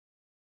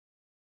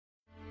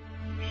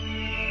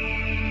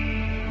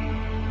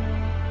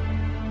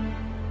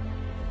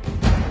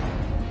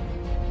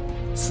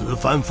此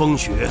番风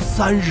雪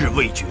3日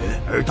未绝，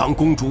而当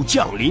公主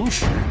降临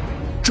时，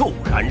骤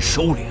然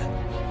收敛，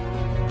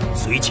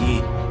随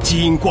即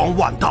金光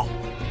万道，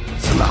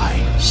此乃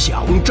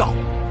祥兆。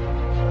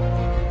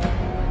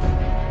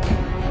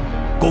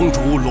公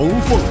主龙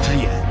凤之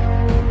眼，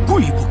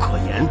贵不可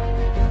言，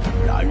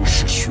然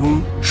是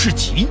凶是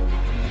吉，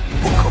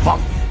不可妄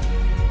言。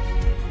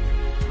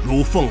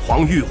如凤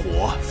凰浴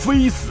火，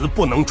非死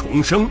不能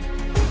重生，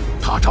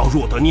他朝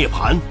若得涅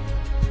槃，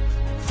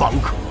方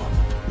可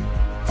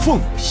凤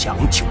翔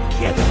9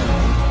天。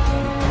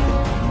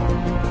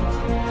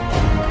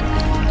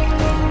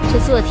这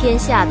做天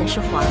下的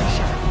是皇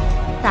上，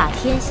打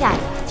天下的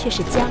却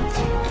是将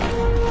军。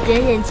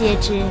人人皆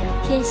知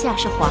天下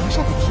是皇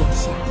上的天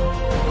下，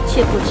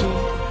却不知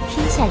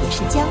天下也是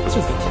将军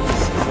的天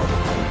下。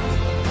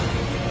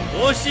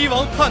河西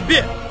王叛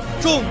变，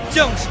众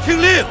将士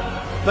听令，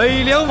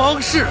北凉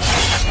王室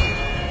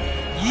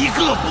一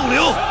个不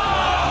留。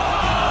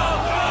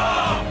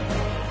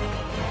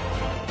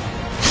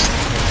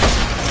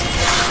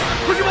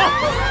河西王，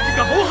竟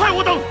敢谋害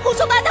我等！胡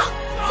说八道！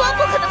父王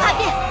不可能叛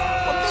变，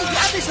我们都已经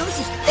安分守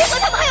己，为何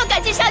他们还要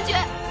赶尽杀绝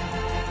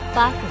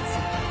？8个字：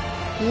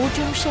无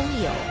中生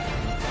有，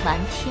瞒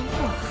天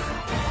过海。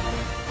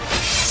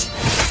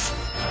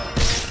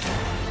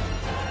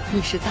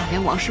你是大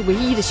梁王室唯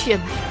一的血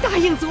脉，答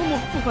应祖母，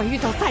不管遇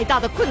到再大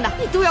的困难，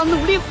你都要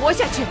努力活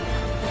下去。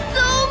祖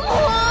母！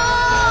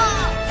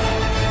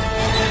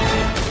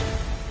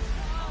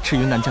赤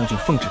云南将军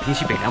奉旨平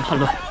息北凉叛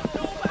乱，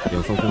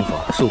两方攻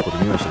伐，受苦的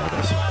永远是老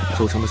百姓，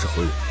收成的是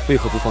何人？为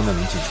何不放难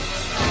民进城？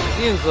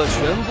宁可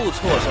全部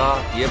错杀，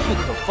也不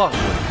可放过一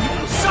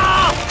步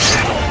杀！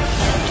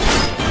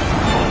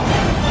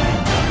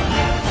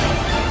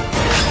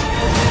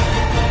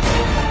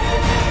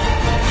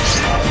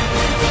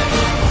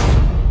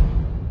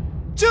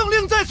将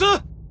令在此，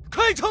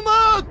开城门！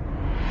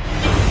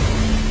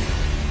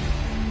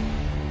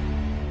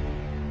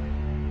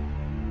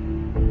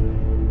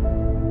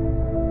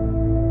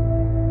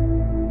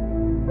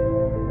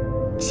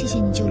谢谢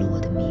你救了我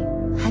的命，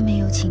还没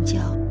有请教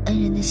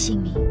恩人的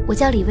姓名。我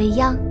叫李未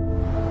央，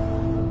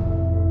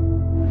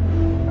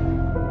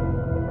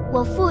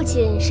我父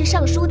亲是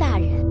尚书大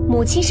人，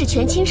母亲是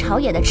权倾朝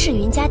野的赤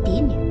云家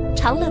嫡女。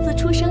长乐自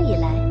出生以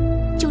来，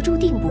就注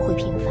定不会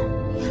平凡。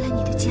原来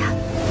你的家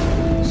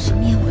是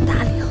灭我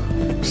大梁，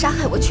杀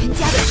害我全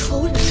家的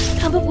仇人。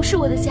他们不是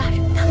我的家人，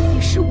他们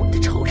也是我的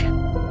仇人。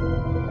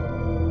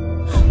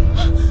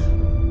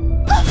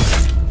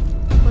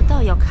我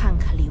倒要看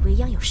看李未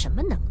央有什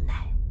么能耐，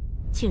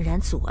竟然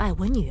阻碍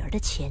我女儿的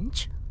前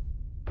程。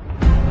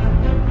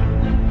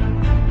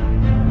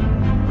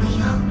未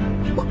央，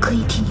我可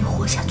以替你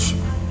活下去。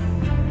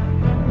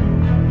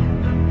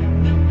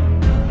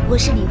我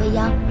是李未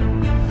央。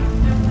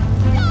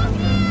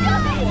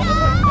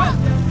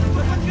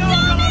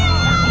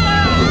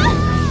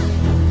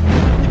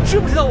知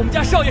不知道我们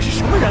家少爷是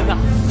什么人呢？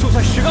就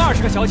算10个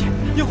20个小姐，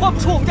也换不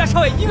出我们家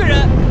少爷一个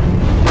人。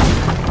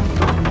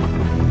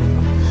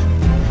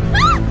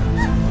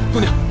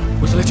姑娘，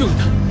我是来救你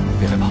的，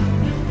别害怕。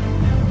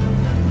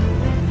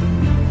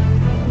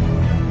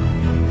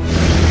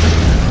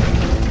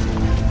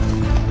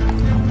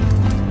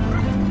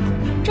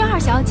这二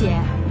小姐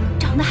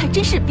长得还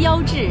真是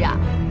标致啊！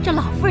这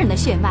老夫人的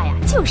血脉呀，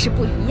就是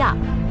不一样，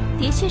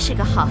的确是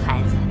个好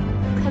孩子。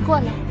快过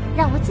来，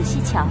让我仔细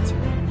瞧瞧。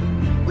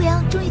未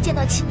央终于见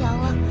到亲娘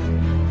了。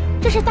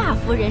这是大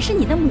夫人，是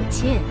你的母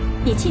亲，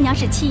你亲娘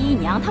是戚姨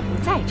娘，她不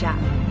在这儿，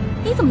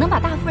你怎么能把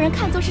大夫人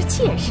看作是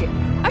妾室，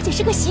而且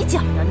是个洗脚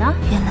的呢？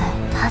原来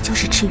她就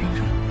是赤云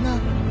柔。那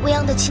未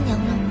央的亲娘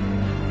呢？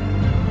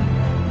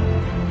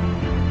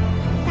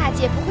大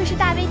姐不会是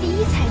大魏第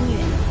一才女，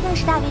那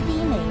是大魏第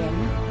一美人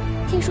呢。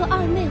听说二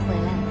妹回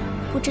来了，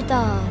不知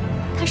道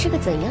她是个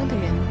怎样的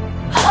人呢？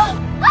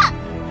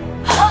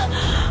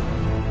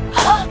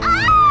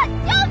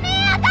救命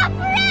啊，大夫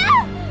人！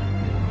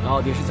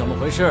到底是怎么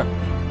回事？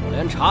我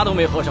连茶都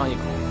没喝上一口，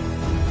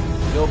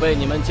就被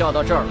你们叫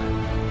到这儿来。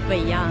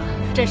未央，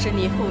这是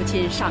你父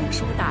亲尚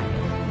书大人。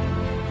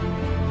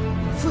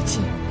父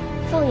亲，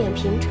放眼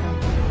平城，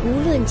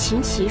无论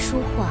琴棋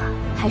书画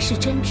还是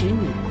针织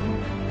女工，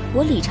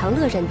我李长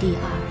乐认第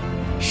二，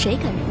谁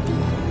敢认第一？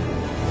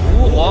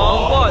吾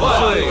皇万岁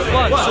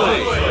万岁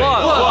万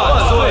万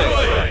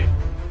岁！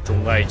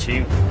众爱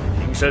卿，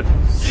平身。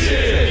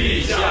谢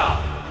陛下。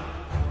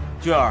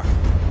俊儿，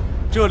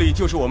这里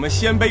就是我们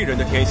鲜卑人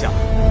的天下。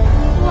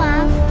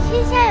王，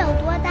天下有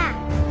多大？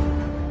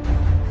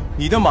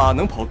你的马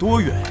能跑多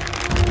远？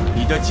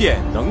你的箭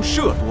能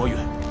射多远？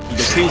你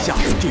的天下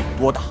就有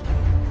多大？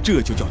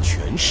这就叫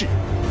权势。